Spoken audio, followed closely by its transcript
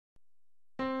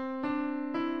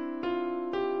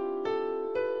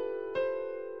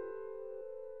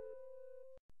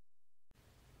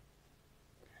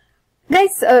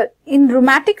Guys, in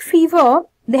rheumatic fever,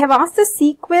 they have asked the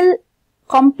sequel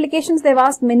complications. They have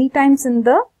asked many times in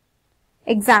the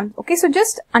exam. Okay, so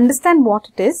just understand what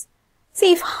it is.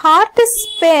 See, if heart is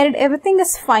spared, everything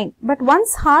is fine. But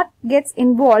once heart gets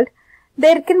involved,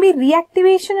 there can be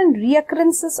reactivation and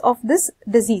reoccurrences of this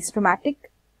disease,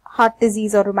 rheumatic heart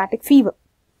disease or rheumatic fever.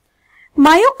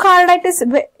 Myocarditis,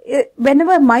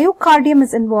 whenever myocardium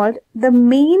is involved, the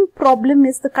main problem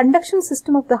is the conduction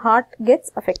system of the heart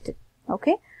gets affected.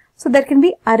 Okay, so there can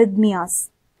be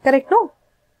arrhythmias. Correct? No?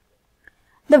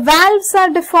 The valves are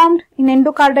deformed. In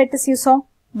endocarditis, you saw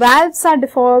valves are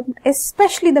deformed,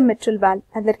 especially the mitral valve,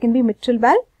 and there can be mitral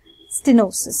valve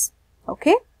stenosis.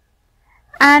 Okay,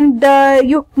 and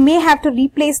you may have to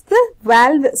replace the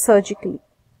valve surgically.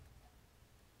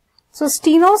 So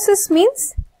stenosis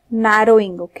means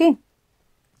narrowing. Okay,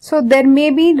 so there may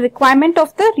be requirement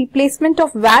of the replacement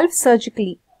of valve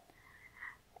surgically.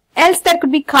 Else there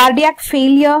could be cardiac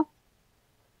failure,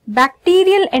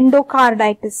 bacterial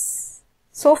endocarditis.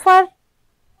 So far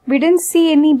we didn't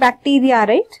see any bacteria,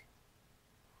 right?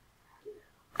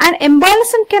 And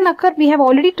embolism can occur. We have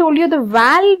already told you the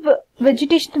valve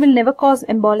vegetation will never cause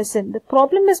embolism. The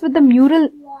problem is with the mural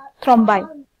thrombi.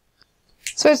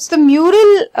 So it's the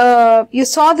mural, you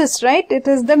saw this, right? It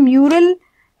is the mural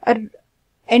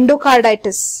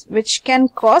endocarditis which can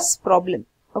cause problem.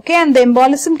 Okay, and the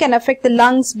embolism can affect the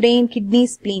lungs, brain, kidney,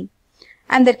 spleen,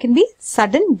 and there can be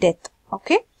sudden death.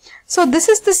 Okay, so this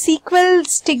is the sequel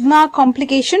stigma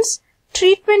complications.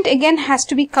 Treatment again has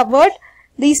to be covered.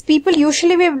 These people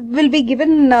usually will be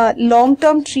given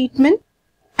long-term treatment,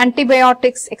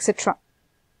 antibiotics, etc.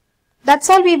 That's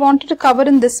all we wanted to cover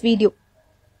in this video.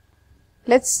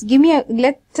 Let's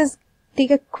just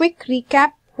take a quick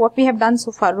recap what we have done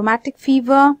so far. Rheumatic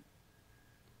fever,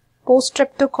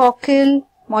 post-streptococcal,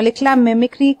 molecular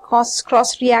mimicry,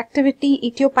 cross-reactivity,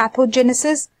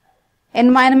 etiopathogenesis,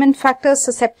 environment factors,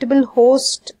 susceptible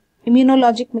host,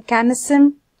 immunologic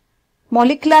mechanism,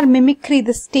 molecular mimicry.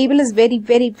 This table is very,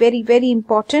 very, very, very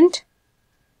important.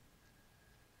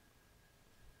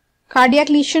 Cardiac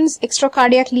lesions,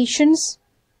 extracardiac lesions,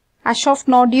 Aschoff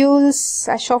nodules,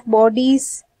 Aschoff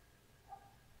bodies,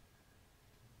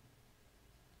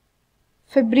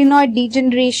 fibrinoid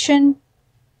degeneration,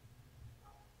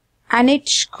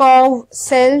 Anichkov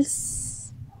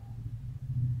cells,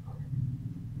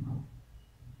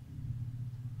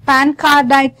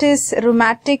 pancarditis,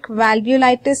 rheumatic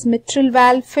valvulitis, mitral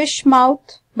valve, fish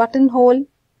mouth, buttonhole,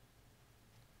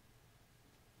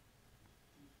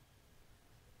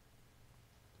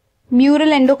 mural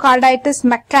endocarditis,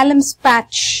 McCallum's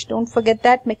patch, don't forget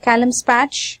that, McCallum's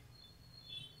patch,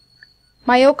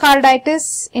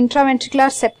 myocarditis,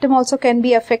 intraventricular septum also can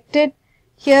be affected.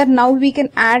 Here now we can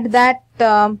add that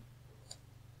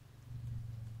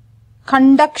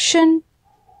conduction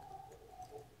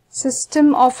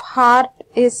system of heart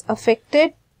is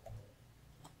affected.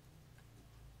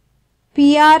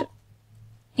 PR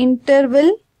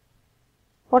interval,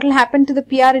 what will happen to the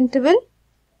PR interval?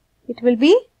 It will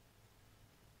be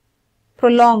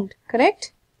prolonged,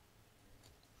 correct?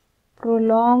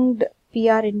 Prolonged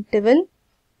PR interval,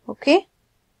 okay?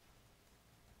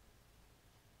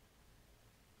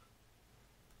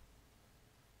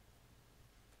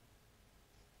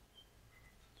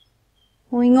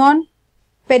 Moving on,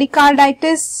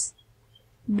 pericarditis,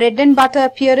 bread and butter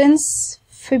appearance,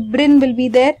 fibrin will be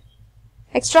there,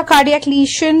 extracardiac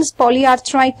lesions,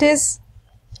 polyarthritis,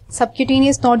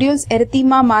 subcutaneous nodules,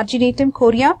 erythema marginatum,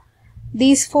 chorea.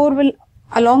 These four will,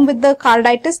 along with the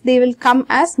carditis, they will come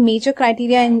as major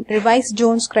criteria in revised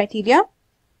Jones criteria.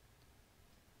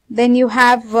 Then you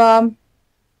have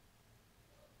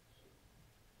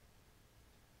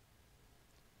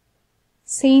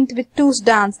Saint Vitus's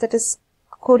dance, that is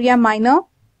chorea minor.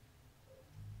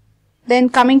 Then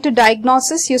coming to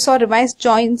diagnosis, you saw revised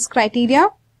Jones criteria.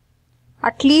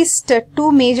 At least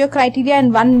two major criteria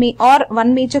and one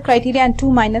major criteria and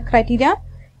two minor criteria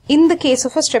in the case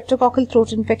of a streptococcal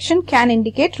throat infection can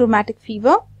indicate rheumatic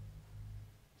fever.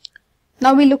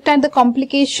 Now we looked at the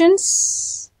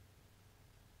complications,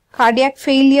 cardiac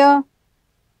failure,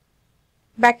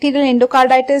 bacterial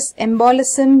endocarditis,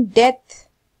 embolism, death,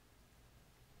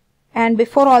 and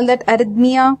before all that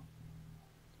arrhythmia,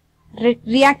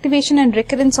 reactivation and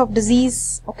recurrence of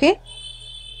disease. Okay,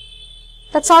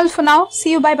 that's all for now.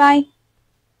 See you. Bye bye.